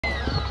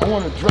I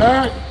want to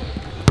drag,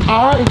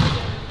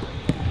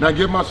 now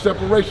get my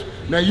separation.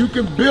 Now you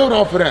can build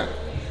off of that.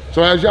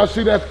 So as y'all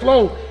see that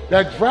flow,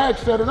 that drag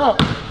set it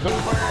up. So,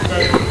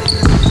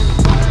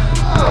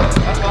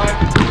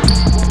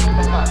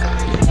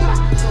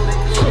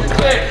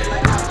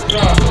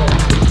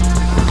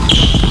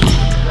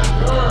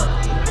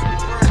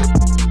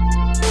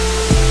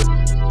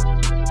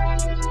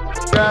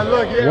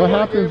 What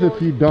happens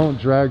if you don't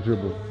drag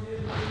dribble?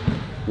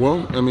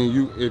 well, I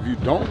mean, if you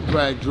don't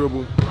drag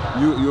dribble,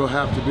 you'll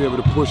have to be able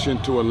to push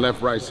into a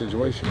left-right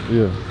situation.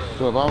 Yeah.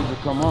 So if I was to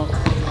come up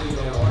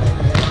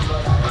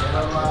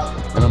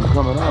and I'm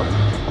coming up,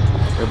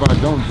 if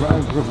I don't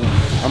drag dribble,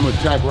 I'm gonna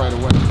attack right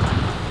away.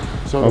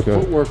 So the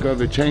footwork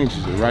of it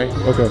changes it, right?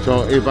 Okay.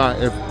 So if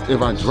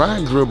I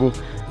drag dribble,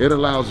 it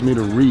allows me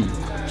to read.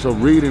 So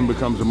reading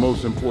becomes the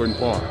most important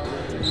part.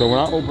 So when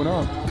I open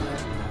up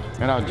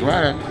and I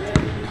drag,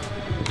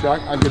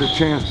 I get a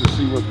chance to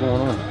see what's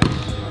going on.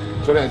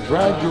 So that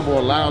drag dribble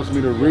allows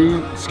me to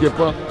read, skip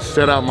up,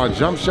 set out my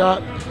jump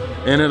shot,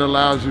 and it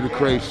allows you to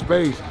create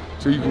space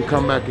so you can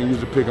come back and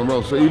use a pick and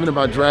roll. So even if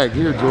I drag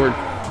here, Jordan,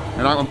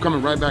 and I'm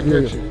coming right back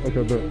at you.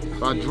 Okay, good.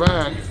 If I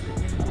drag,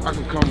 I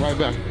can come right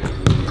back.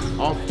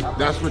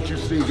 That's what you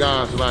see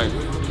guys like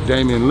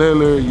Damian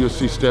Lillard, you'll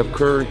see Steph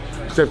Curry.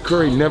 Steph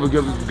Curry never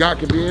gives, God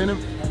can be in him.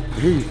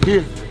 He's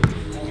here.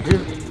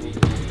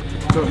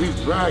 So he's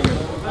dragging,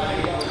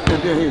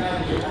 and then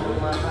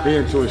he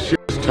into his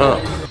shit's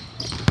tough.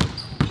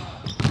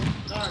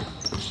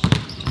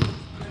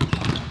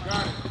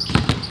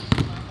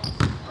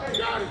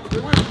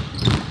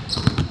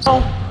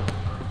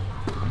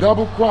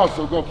 Double cross,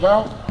 so go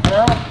foul,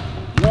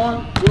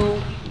 1,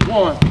 2,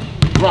 1,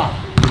 drop.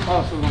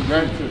 Awesome,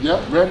 ready?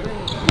 Yep, ready?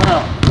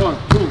 Foul, 1,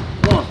 2,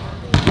 1,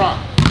 drop,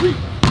 3,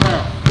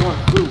 foul, 1,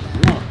 2,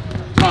 1,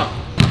 drop.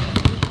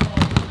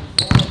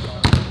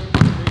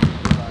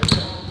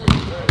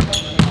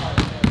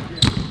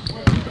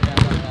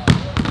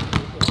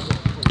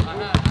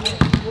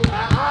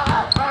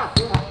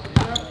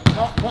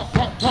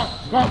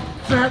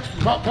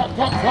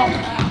 Pop.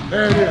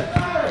 There it is.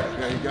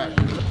 Okay, you got it.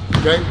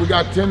 Okay, we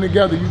got 10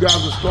 together. You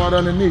guys will start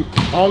underneath.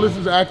 All this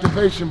is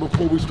activation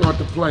before we start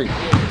to play.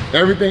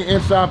 Everything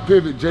inside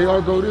pivot.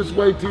 JR go this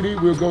way,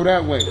 TD, we'll go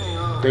that way.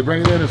 They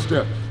bring it in a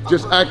step.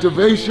 Just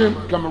activation,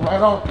 coming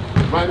right off,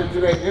 right into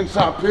that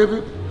inside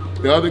pivot.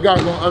 The other guy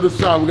on the other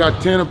side, we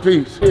got 10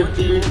 apiece. Here,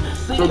 TD.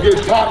 So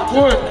get top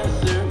foot,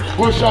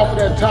 push off of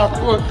that top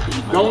foot.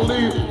 Don't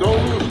lose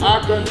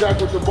eye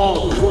contact with the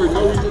ball. Before you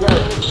know where you got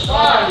it.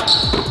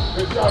 5.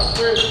 Good job,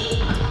 6.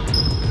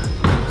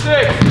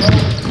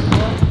 6.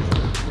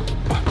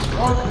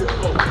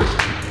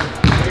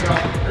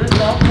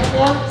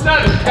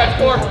 Seven, catch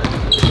 4.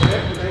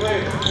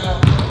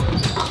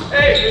 8.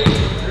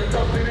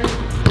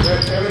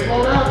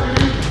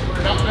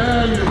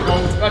 There you go.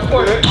 That's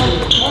 4.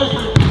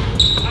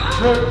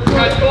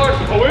 Catch 4.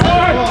 Oh, we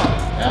won.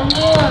 And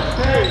 1.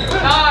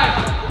 9.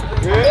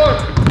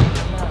 4.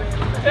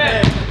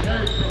 10.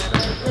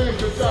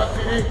 Good job,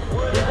 TD.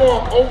 We're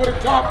going over the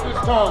top this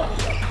time.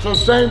 So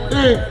same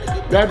thing.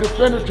 That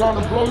defender trying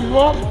to blow you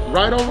up,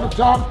 right over the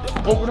top.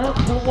 Open up,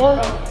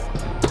 footwork.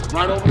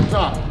 Right over the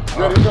top.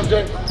 Ready, come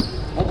Jay.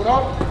 Open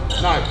up.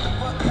 Nice.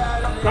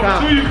 Come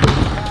to you.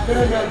 Get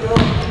in there, girl.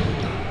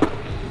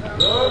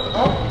 Good.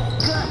 Up.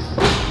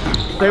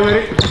 Stay with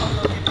it.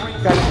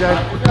 Got it, Jay.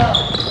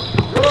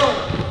 Good.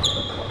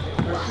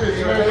 Good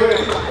shit, man.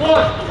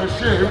 Good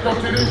shit. Here we come,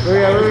 TD.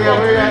 Where we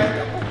at?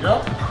 Yep.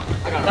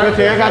 I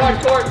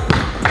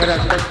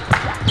got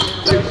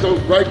you. So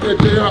right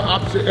there,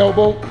 opposite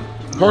elbow.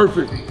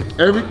 Perfect.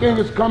 Everything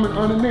is coming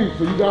underneath,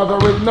 so you guys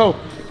already know.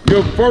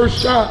 Your first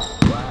shot,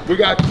 we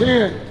got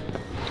 10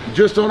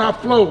 just on our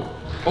flow.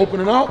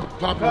 Open it up,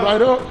 pop it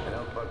right up.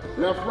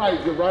 Left,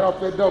 right, get right off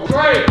that double. 3.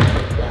 4.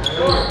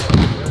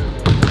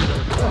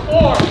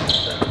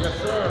 Yes,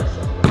 sir.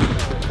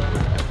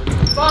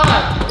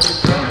 5.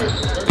 6.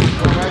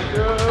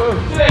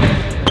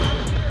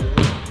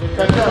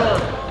 Yes, sir.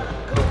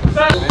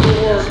 7.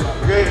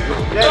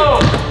 Go.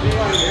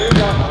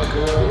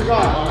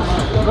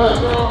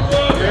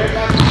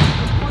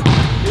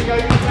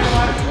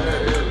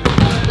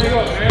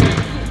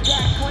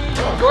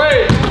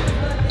 Great.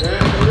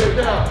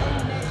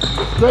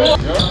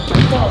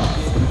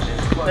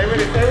 Stay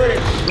with it.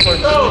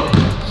 Go.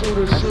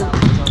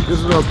 This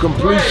is a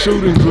complete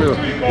shooting drill.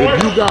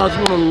 If you guys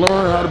want to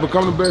learn how to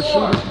become the best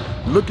shooters,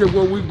 look at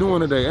what we're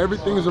doing today.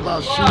 Everything is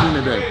about shooting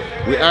today.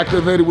 We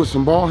activated with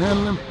some ball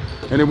handling,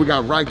 and then we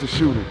got right to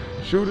shooting.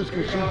 Shooters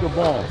can shoot the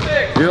ball.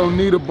 They don't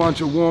need a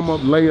bunch of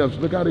warm-up layups.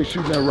 Look how they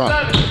shoot that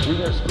rock. We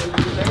got straight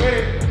to the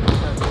head.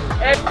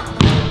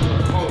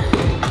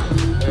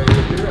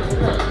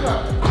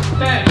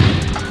 10.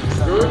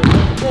 Good.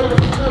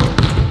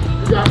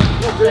 You got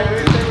it.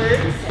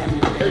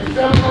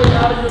 Accelerate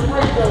out of your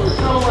break though.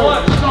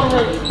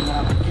 Accelerate.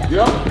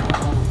 Yep.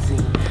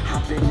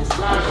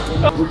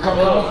 We're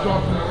coming up from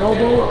the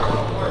elbow.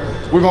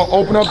 We're gonna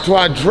open up to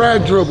our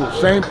drag dribble.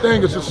 Same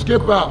thing, it's a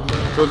skip out.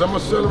 So as I'm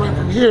gonna accelerate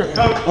from here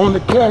on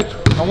the catch,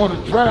 I want to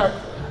drag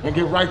and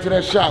get right to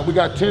that shot. We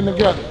got 10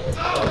 together.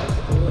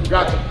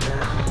 Got you.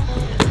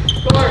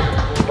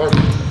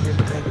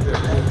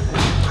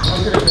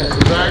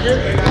 Drag it.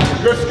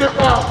 Good skip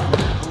out.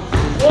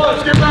 One,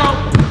 skip out.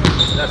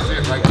 That's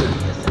it right there.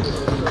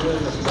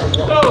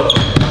 Go.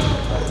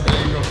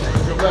 There you go.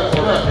 Skip out.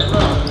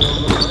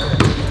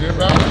 Skip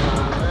out.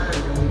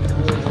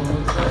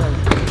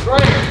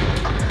 Right.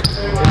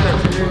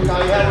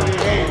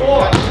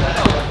 Four.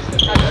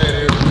 There it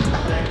is.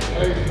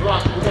 Hey,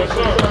 block. We got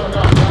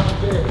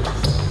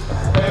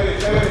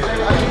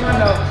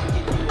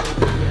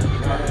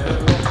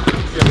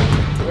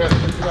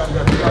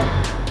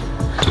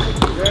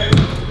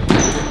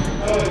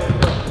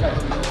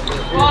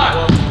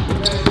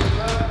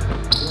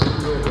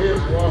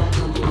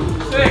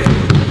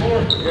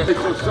It's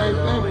the same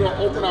thing, we're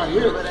gonna open our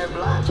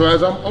hips. So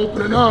as I'm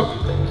opening up,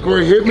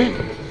 Corey hit me.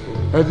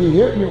 As he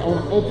hit me, I'm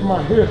gonna open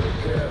my hip.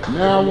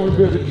 Now I want to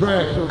be able to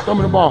drag. So throw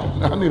me the ball.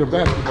 I need a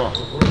basketball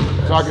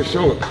so I can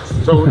show it.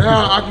 So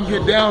now I can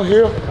get down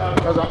here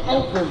as I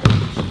open.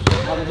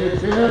 I can get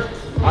there.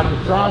 I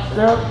can side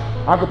step.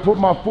 I can put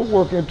my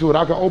footwork into it.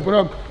 I can open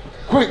up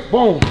quick,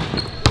 boom,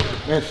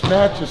 and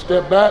snatch and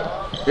step back.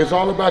 It's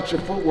all about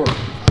your footwork.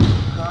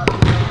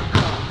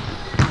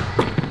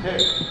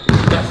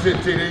 That's it,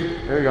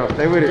 TD. There you go.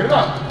 Stay with it. Get it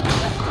up.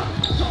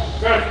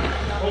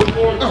 Hold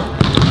forward.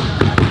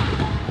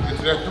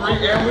 Into that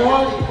 3 and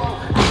 1.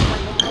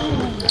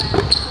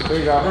 There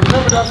you go.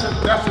 Remember,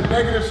 that's a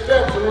negative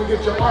step, so don't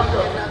get your arc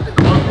up.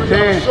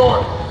 10.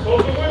 Short.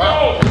 Close the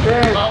window.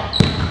 10.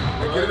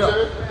 And get it up.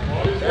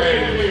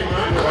 Hey,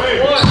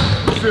 One.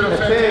 sit up. You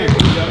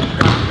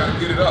gotta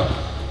get it up.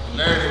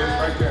 There it is,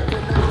 right there.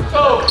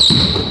 Two.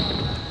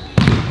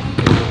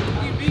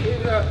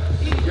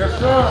 Yes,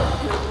 sir.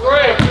 3.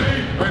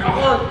 Ready to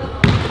work.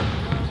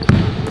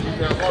 Keep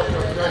that mark up,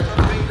 okay?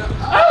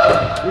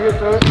 We get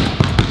through it.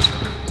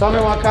 Tell me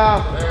one,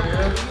 Kyle. There it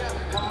is.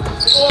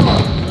 4.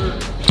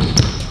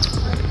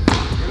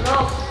 Get it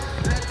up.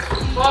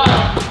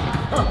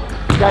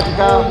 5. Got you,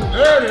 Kyle.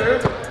 There it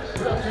is.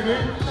 Get up, TD.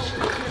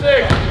 6.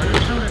 Ready to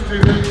shoot it,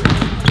 TD.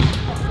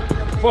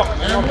 Fuck.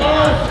 And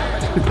 1.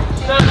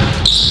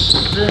 7.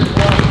 10,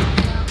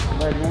 1.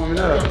 Like warming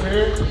There up. you go,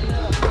 Ted.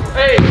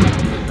 8.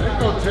 There you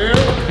go, Ted.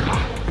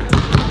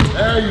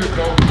 There you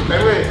go.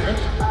 There it is.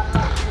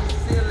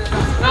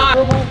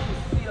 9.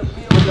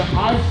 With the I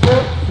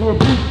step to a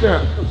B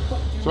step.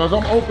 So as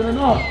I'm opening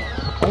up,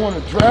 I want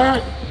to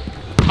drag,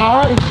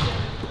 I,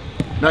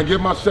 now get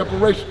my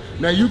separation.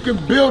 Now you can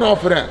build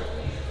off of that.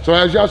 So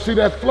as y'all see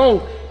that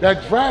flow,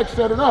 that drag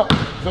set it up.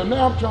 So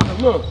now I'm trying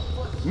to look.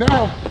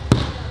 Now,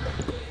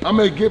 I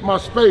may get my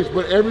space,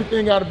 but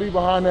everything got to be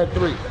behind that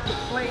 3.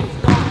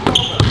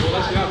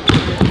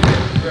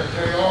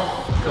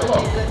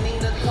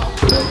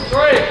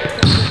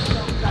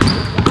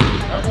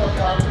 That's what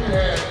time we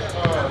had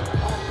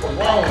a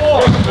wild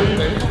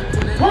man.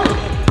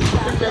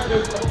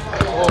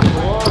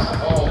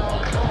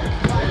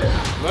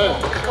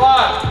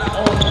 5.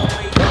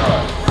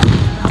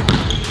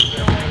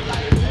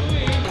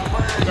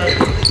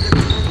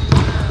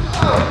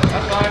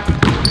 That's fine.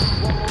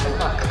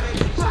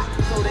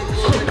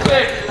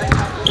 6.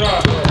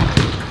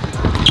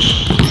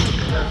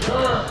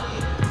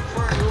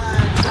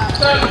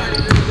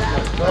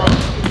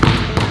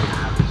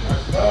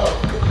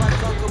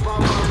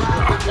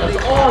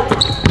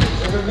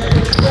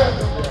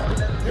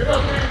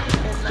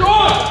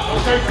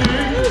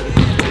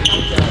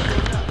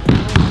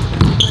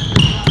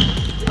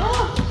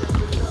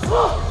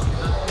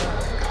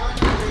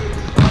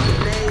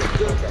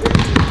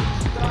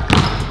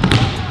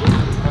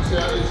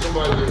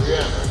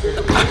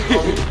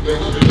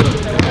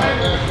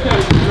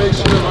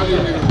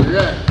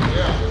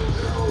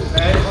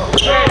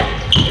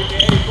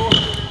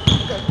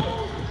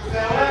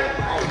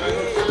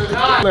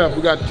 Left.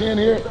 We got 10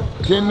 here,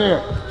 10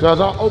 there. So as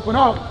I open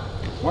up,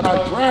 when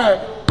I drag,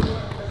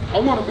 I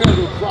want to be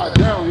able to fly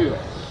down here.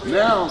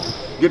 Now,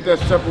 get that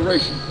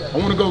separation. I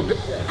want to go,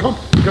 come,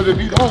 because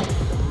if you don't,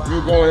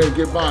 you'll go ahead and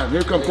get by.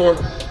 Here come Corey.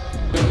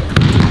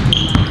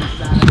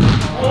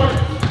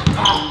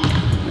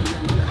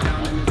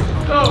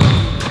 Go.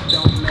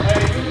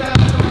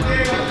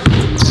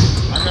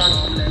 I got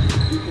you.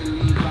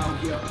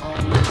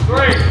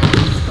 3.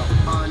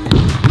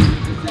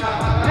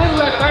 Handle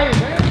that thing,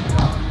 man.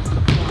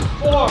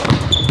 4.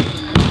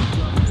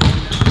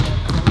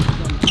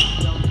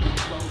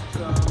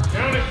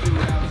 Count it.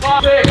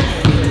 5. 6.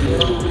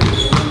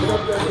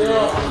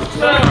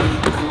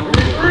 7.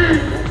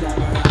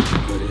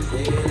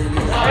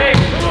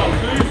 8.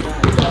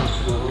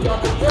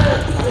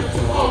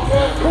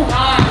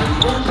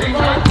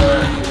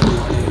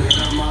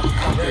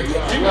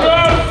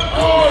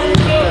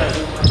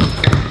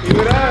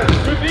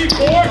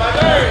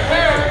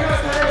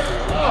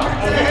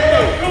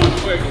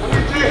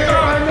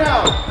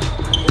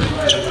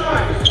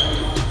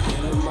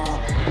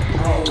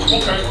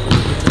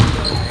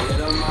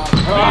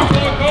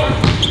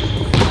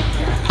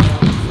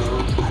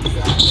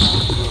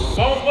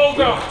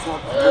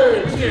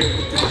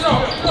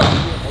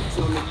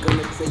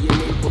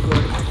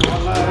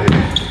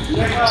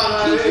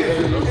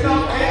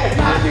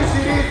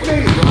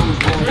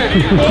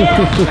 It's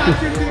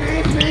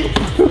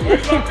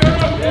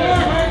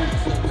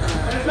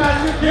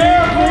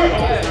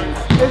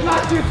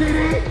not your TD.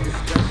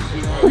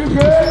 You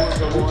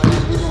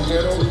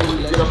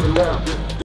good?